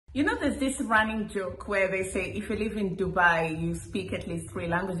You know, there's this running joke where they say if you live in Dubai, you speak at least 3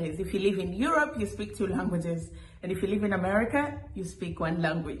 languages. If you live in Europe, you speak 2 languages. And if you live in America, you speak 1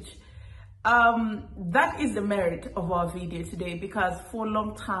 language. That is the merit of our video today, because for a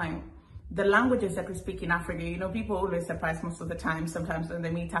long time, the languages that we speak in Africa, you know, people always surprise most of the time, sometimes when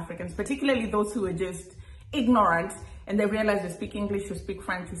they meet Africans, particularly those who are just ignorant and they realize we speak English, we speak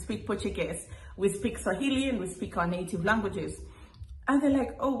French, we speak Portuguese, we speak Swahili, and we speak our native languages. And they're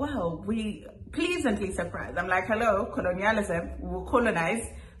like, oh, wow, we pleasantly surprised. I'm like, hello, colonialism, we'll colonize.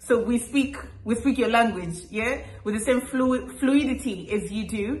 So we speak your language, yeah? With the same fluidity as you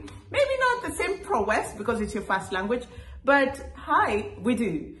do. Maybe not the same prowess because it's your first language, but hi, we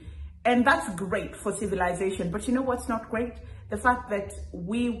do. And that's great for civilization. But you know what's not great? The fact that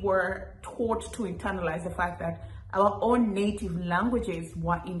we were taught to internalize the fact that our own native languages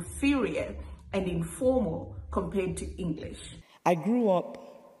were inferior and informal compared to English. I grew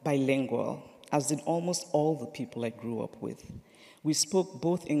up bilingual, as did almost all the people I grew up with. We spoke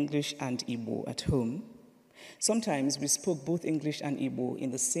both English and Igbo at home. Sometimes we spoke both English and Igbo in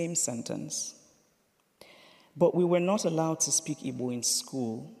the same sentence. But we were not allowed to speak Igbo in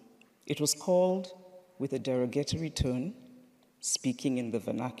school. It was called, with a derogatory tone, speaking in the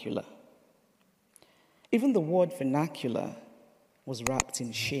vernacular. Even the word vernacular was wrapped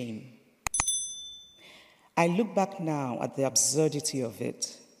in shame. I look back now at the absurdity of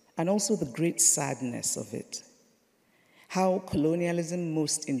it and also the great sadness of it. How colonialism's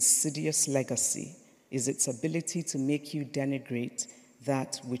most insidious legacy is its ability to make you denigrate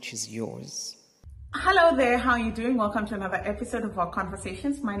that which is yours. Hello there, how are you doing? Welcome to another episode of our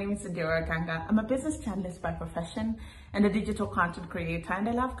conversations. My name is Inferior. I'm a business journalist by profession and a digital content creator, and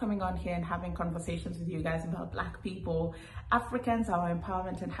I love coming on here and having conversations with you guys about Black people, Africans, our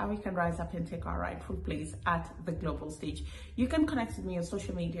empowerment, and how we can rise up and take our rightful place at the global stage. You can connect with me on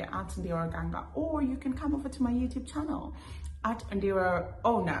social media at Inferior, or you can come over to my YouTube channel at Inferior.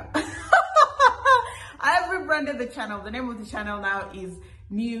 Oh no, I have rebranded the channel. The name of the channel now is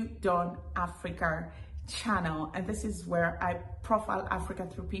New Dawn Africa channel, and this is where I profile Africa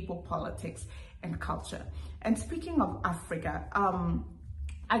through people, politics, and culture. And speaking of Africa,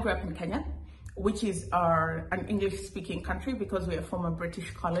 I grew up in Kenya, which is an English-speaking country because we're a former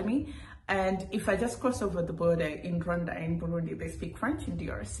British colony. And if I just cross over the border in Rwanda and Burundi, they speak French. In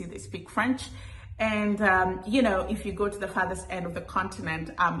DRC, they speak French. And, you know, if you go to the farthest end of the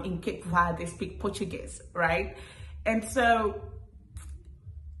continent, in Cape Verde, they speak Portuguese, right? And so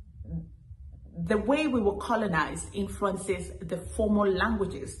the way we were colonized influences the formal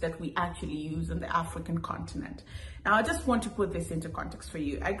languages that we actually use on the African continent. Now, I just want to put this into context for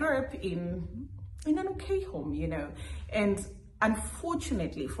you. I grew up in an okay home, you know, and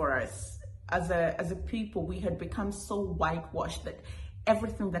unfortunately for us as a people, we had become so whitewashed that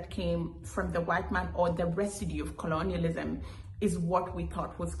everything that came from the white man or the residue of colonialism is what we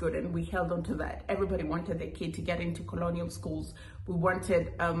thought was good, and we held on to that. Everybody wanted their kid to get into colonial schools. We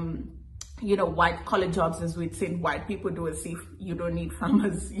wanted you know, white collar jobs, as we'd seen white people do, as if you don't need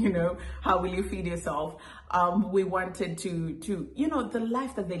farmers, you know, how will you feed yourself? We wanted to, you know, the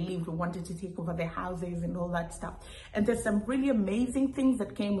life that they lived, we wanted to take over their houses and all that stuff. And there's some really amazing things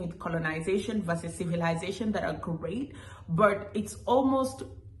that came with colonization versus civilization that are great, but it's almost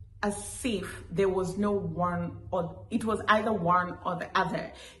as if there was no one, or it was either one or the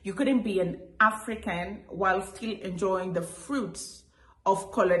other. You couldn't be an African while still enjoying the fruits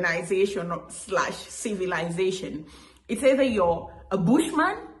of colonization / civilization. It's either you're a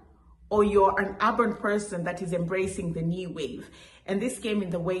bushman or you're an urban person that is embracing the new wave. And this came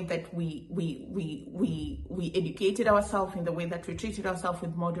in the way that we educated ourselves, in the way that we treated ourselves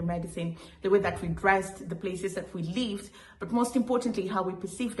with modern medicine, the way that we dressed, the places that we lived, but most importantly, how we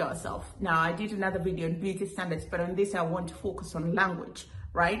perceived ourselves. Now, I did another video on beauty standards, but on this, I want to focus on language,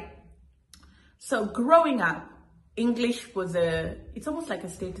 right? So growing up, English was it's almost like a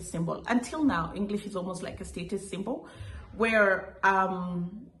status symbol. Until now, English is almost like a status symbol where,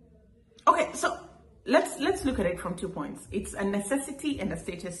 okay, so let's look at it from 2 points. It's a necessity and a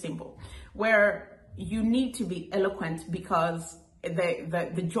status symbol where you need to be eloquent because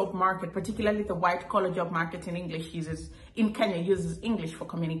the job market, particularly the white collar job market in Kenya uses English for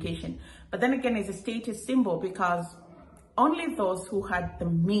communication. But then again, it's a status symbol because only those who had the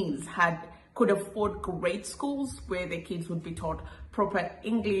means could afford great schools where their kids would be taught proper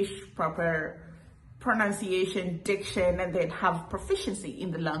English, proper pronunciation, diction, and they'd have proficiency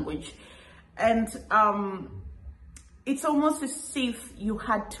in the language. And it's almost as if you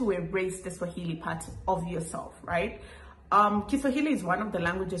had to erase the Swahili part of yourself, right? Kiswahili is one of the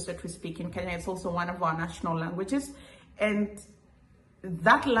languages that we speak in Kenya. It's also one of our national languages. And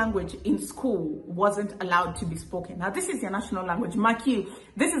that language in school wasn't allowed to be spoken. Now, this is your national language. Mark you,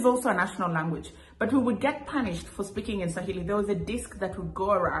 this is also a national language, but we would get punished for speaking in Swahili. There was a disc that would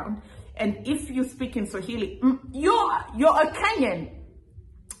go around, and if you speak in Swahili, you're a Kenyan.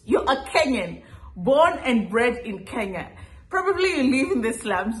 You're a Kenyan, born and bred in Kenya. Probably you live in the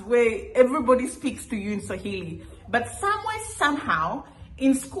slums where everybody speaks to you in Swahili, but somewhere, somehow,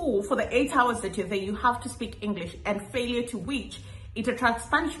 in school, for the 8 hours that you're there, you have to speak English, and failure to which it attracts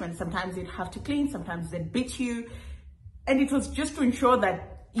punishment. Sometimes you'd have to clean, sometimes they'd beat you. And it was just to ensure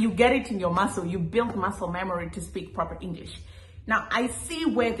that you get it in your muscle, you build muscle memory to speak proper English. Now, I see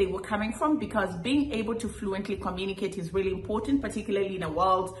where they were coming from, because being able to fluently communicate is really important, particularly in a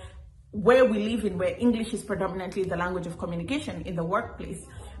world where we live in, where English is predominantly the language of communication in the workplace.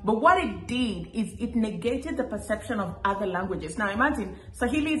 But what it did is it negated the perception of other languages. Now imagine,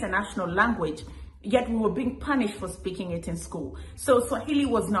 Swahili is a national language, yet we were being punished for speaking it in school. So Swahili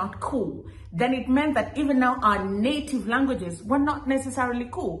was not cool. Then it meant that even now our native languages were not necessarily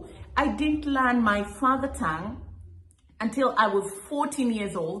cool. I didn't learn my father tongue until I was 14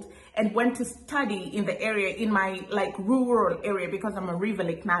 years old and went to study in the area, in my rural area, because I'm a River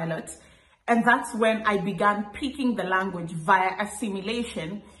Lake Nilote. And that's when I began picking the language via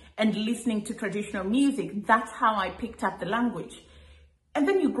assimilation and listening to traditional music. That's how I picked up the language. And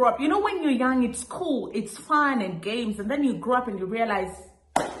then you grow up, when you're young, it's cool, it's fun and games. And then you grow up and you realize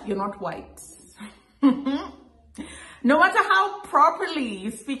you're not white. No matter how properly you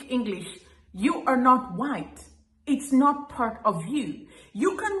speak English, you are not white. It's not part of you.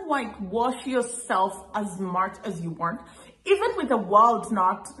 You can whitewash yourself as much as you want. Even with the world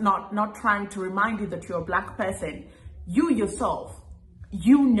not trying to remind you that you're a black person, you yourself,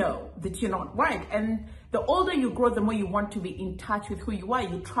 you know that you're not white. And the older you grow, the more you want to be in touch with who you are.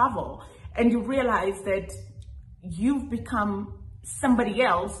 You travel and you realize that you've become somebody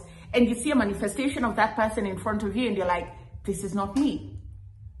else, and you see a manifestation of that person in front of you and you're like, this is not me.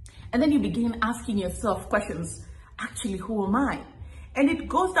 And then you begin asking yourself questions. Actually, who am I? And it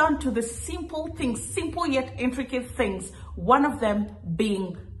goes down to the simple things, simple yet intricate things, one of them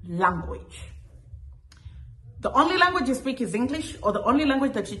being language. The only language you speak is English, or the only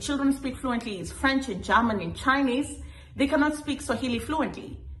language that your children speak fluently is French and German and Chinese. They cannot speak Swahili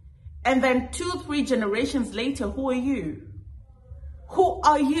fluently. And then 2-3 generations later, who are you? Who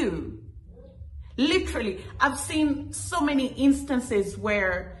are you? Literally, I've seen so many instances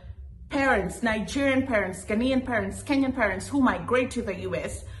where parents, Nigerian parents, Ghanaian parents, Kenyan parents who migrate to the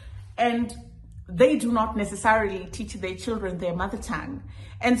US, and they do not necessarily teach their children their mother tongue.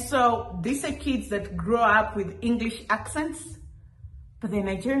 And so these are kids that grow up with English accents, but they're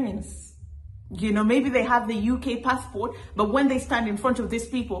Nigerians. Maybe they have the UK passport, but when they stand in front of these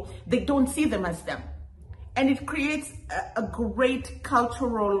people, they don't see them as them. And it creates a great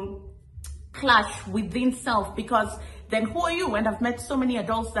cultural clash within self, because then who are you? And I've met so many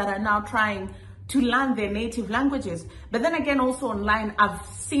adults that are now trying to learn their native languages. But then again, also online, I've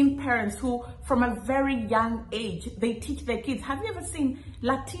seen parents who, from a very young age, they teach their kids. Have you ever seen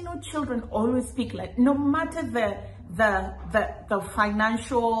Latino children always speak like, no matter the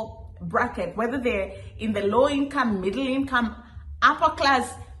financial bracket, whether they're in the low income, middle income, upper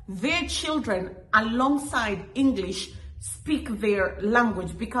class, their children alongside English speak their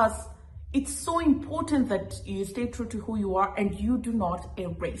language, because it's so important that you stay true to who you are and you do not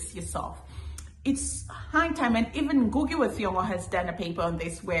erase yourself. It's high time, and even Ngugi wa Thiong'o has done a paper on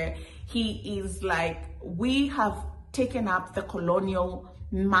this, where he is like, we have taken up the colonial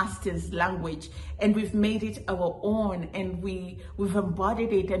master's language and we've made it our own, and we've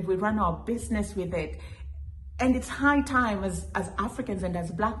embodied it and we run our business with it. And it's high time as Africans and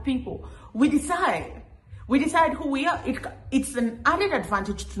as Black people, we decide who we are. It's an added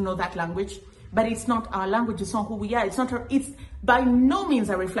advantage to know that language, but it's not our language. It's not who we are. It's by no means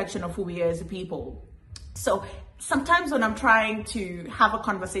a reflection of who we are as a people. So sometimes when I'm trying to have a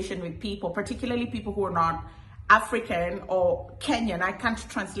conversation with people, particularly people who are not African or Kenyan, I can't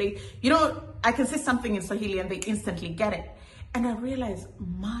translate. I can say something in Swahili and they instantly get it. And I realize,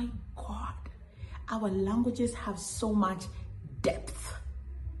 my God, our languages have so much depth.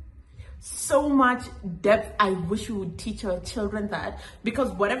 So much depth. I wish we would teach our children that,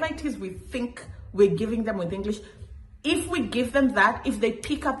 because whatever it is we think we're giving them with English, if we give them that, if they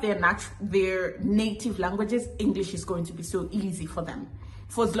pick up their native languages, English is going to be so easy for them,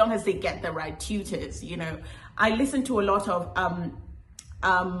 for as long as they get the right tutors. I listen to a lot of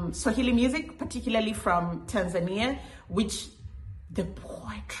Swahili music, particularly from Tanzania, which the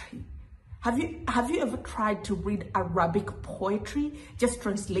poetry. Have you ever tried to read Arabic poetry, just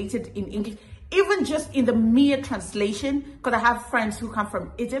translated in English? Even just in the mere translation, because I have friends who come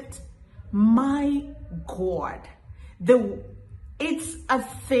from Egypt, my God, it's a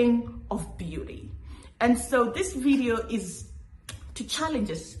thing of beauty. And so this video is to challenge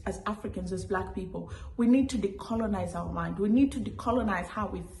us as Africans, as Black people. We need to decolonize our mind. We need to decolonize how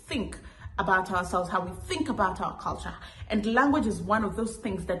we think about ourselves, how we think about our culture. And language is one of those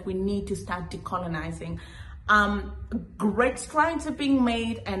things that we need to start decolonizing. Great strides are being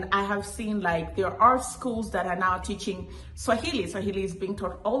made, and I have seen like there are schools that are now teaching Swahili. Swahili is being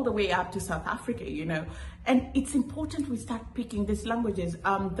taught all the way up to South Africa, you know, and it's important we start picking these languages.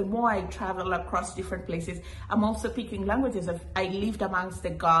 The more I travel across different places, I'm also picking languages. I lived amongst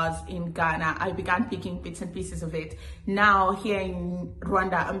the Gars in Ghana. I began picking bits and pieces of it. Now here in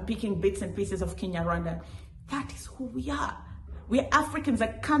Rwanda, I'm picking bits and pieces of Kenya-Rwanda. That is who we are. We're Africans, a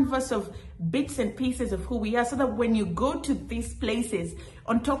canvas of bits and pieces of who we are, so that when you go to these places,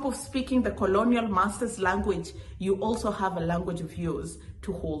 on top of speaking the colonial master's language, you also have a language of yours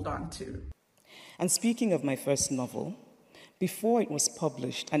to hold on to. And speaking of my first novel, before it was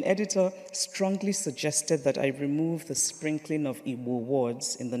published, an editor strongly suggested that I remove the sprinkling of Igbo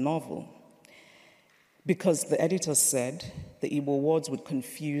words in the novel, because the editor said the Igbo words would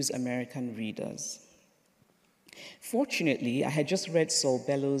confuse American readers. Fortunately, I had just read Saul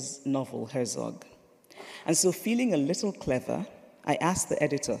Bellow's novel, Herzog. And so feeling a little clever, I asked the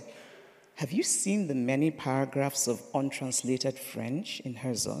editor, have you seen the many paragraphs of untranslated French in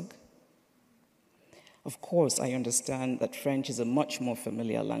Herzog? Of course, I understand that French is a much more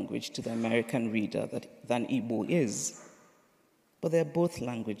familiar language to the American reader than Igbo is. But they're both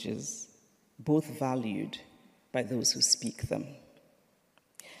languages, both valued by those who speak them.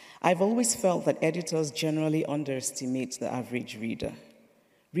 I've always felt that editors generally underestimate the average reader.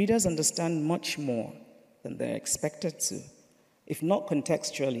 Readers understand much more than they're expected to, if not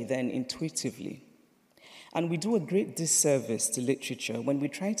contextually, then intuitively. And we do a great disservice to literature when we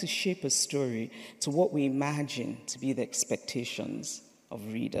try to shape a story to what we imagine to be the expectations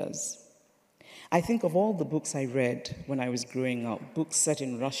of readers. I think of all the books I read when I was growing up, books set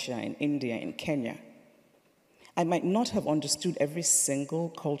in Russia, in India, in Kenya. I might not have understood every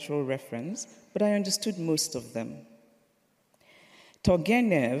single cultural reference, but I understood most of them.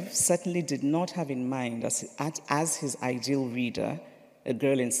 Turgenev certainly did not have in mind as his ideal reader a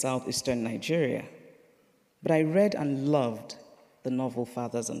girl in southeastern Nigeria, but I read and loved the novel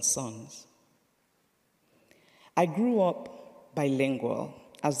Fathers and Sons. I grew up bilingual,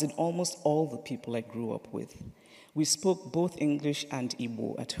 as did almost all the people I grew up with. We spoke both English and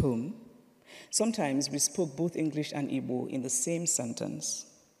Igbo at home. Sometimes we spoke both English and Igbo in the same sentence.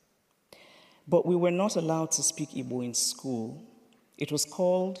 But we were not allowed to speak Igbo in school. It was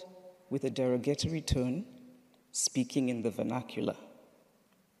called, with a derogatory tone, speaking in the vernacular.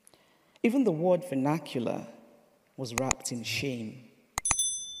 Even the word vernacular was wrapped in shame.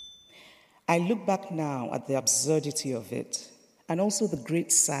 I look back now at the absurdity of it and also the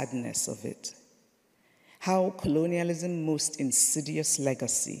great sadness of it. How colonialism's most insidious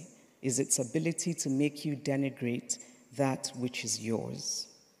legacy is its ability to make you denigrate that which is yours.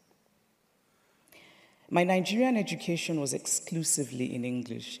 My Nigerian education was exclusively in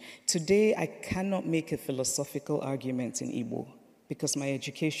English. Today, I cannot make a philosophical argument in Igbo because my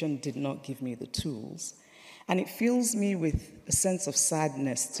education did not give me the tools. And it fills me with a sense of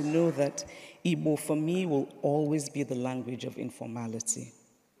sadness to know that Igbo, for me, will always be the language of informality.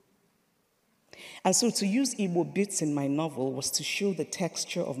 And so to use Igbo bits in my novel was to show the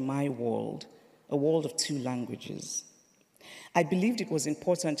texture of my world, a world of two languages. I believed it was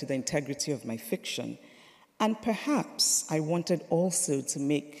important to the integrity of my fiction, and perhaps I wanted also to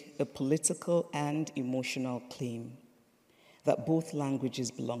make a political and emotional claim that both languages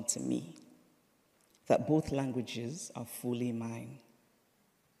belong to me, that both languages are fully mine.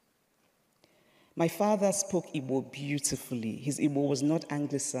 My father spoke Igbo beautifully. His Igbo was not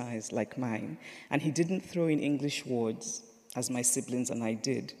anglicized like mine, and he didn't throw in English words as my siblings and I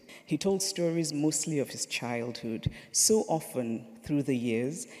did. He told stories mostly of his childhood, so often through the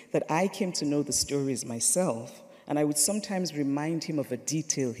years that I came to know the stories myself, and I would sometimes remind him of a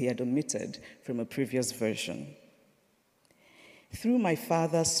detail he had omitted from a previous version. Through my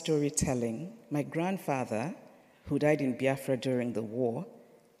father's storytelling, my grandfather, who died in Biafra during the war,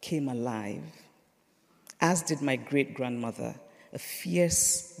 came alive, as did my great-grandmother, a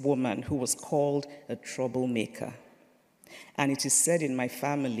fierce woman who was called a troublemaker. And it is said in my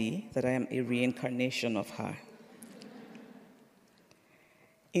family that I am a reincarnation of her.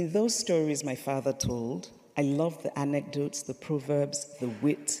 In those stories my father told, I loved the anecdotes, the proverbs, the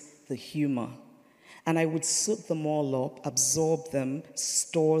wit, the humor. And I would soak them all up, absorb them,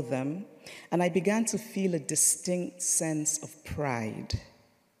 store them, and I began to feel a distinct sense of pride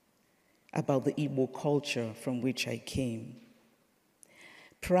about the Igbo culture from which I came.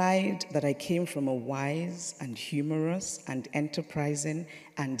 Pride that I came from a wise and humorous and enterprising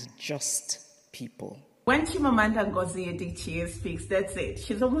and just people. When Chimamanda Ngozi Adichie speaks, that's it.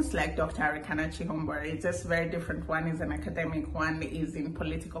 She's almost like Dr. Arikana Chihombori. It's just very different. One is an academic, one is in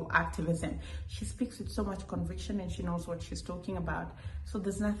political activism. She speaks with so much conviction and she knows what she's talking about. So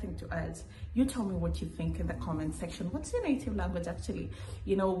there's nothing to add. You tell me what you think in the comment section. What's your native language actually?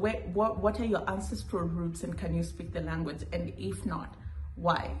 You know, what are your ancestral roots and can you speak the language? And if not,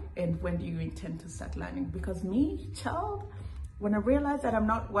 why? And when do you intend to start learning? Because me, child, when I realized that I'm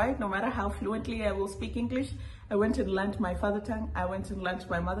not white, no matter how fluently I will speak English, I went and learned my father tongue. I went and learned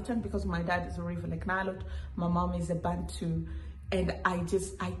my mother tongue because my dad is a River-Lake Nilote, my mom is a Bantu, and I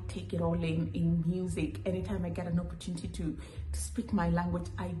take it all in music. Anytime I get an opportunity to speak my language,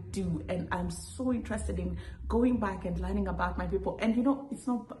 I do. And I'm so interested in going back and learning about my people. And you know, it's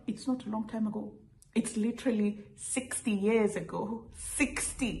not a long time ago. It's literally 60 years ago.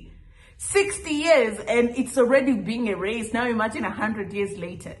 60 years, and it's already being erased. Now imagine 100 years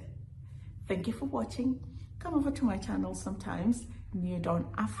later. Thank you for watching. Come over to my channel sometimes, New Dawn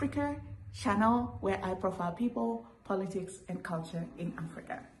Africa channel, where I profile people, politics, and culture in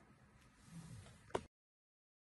Africa.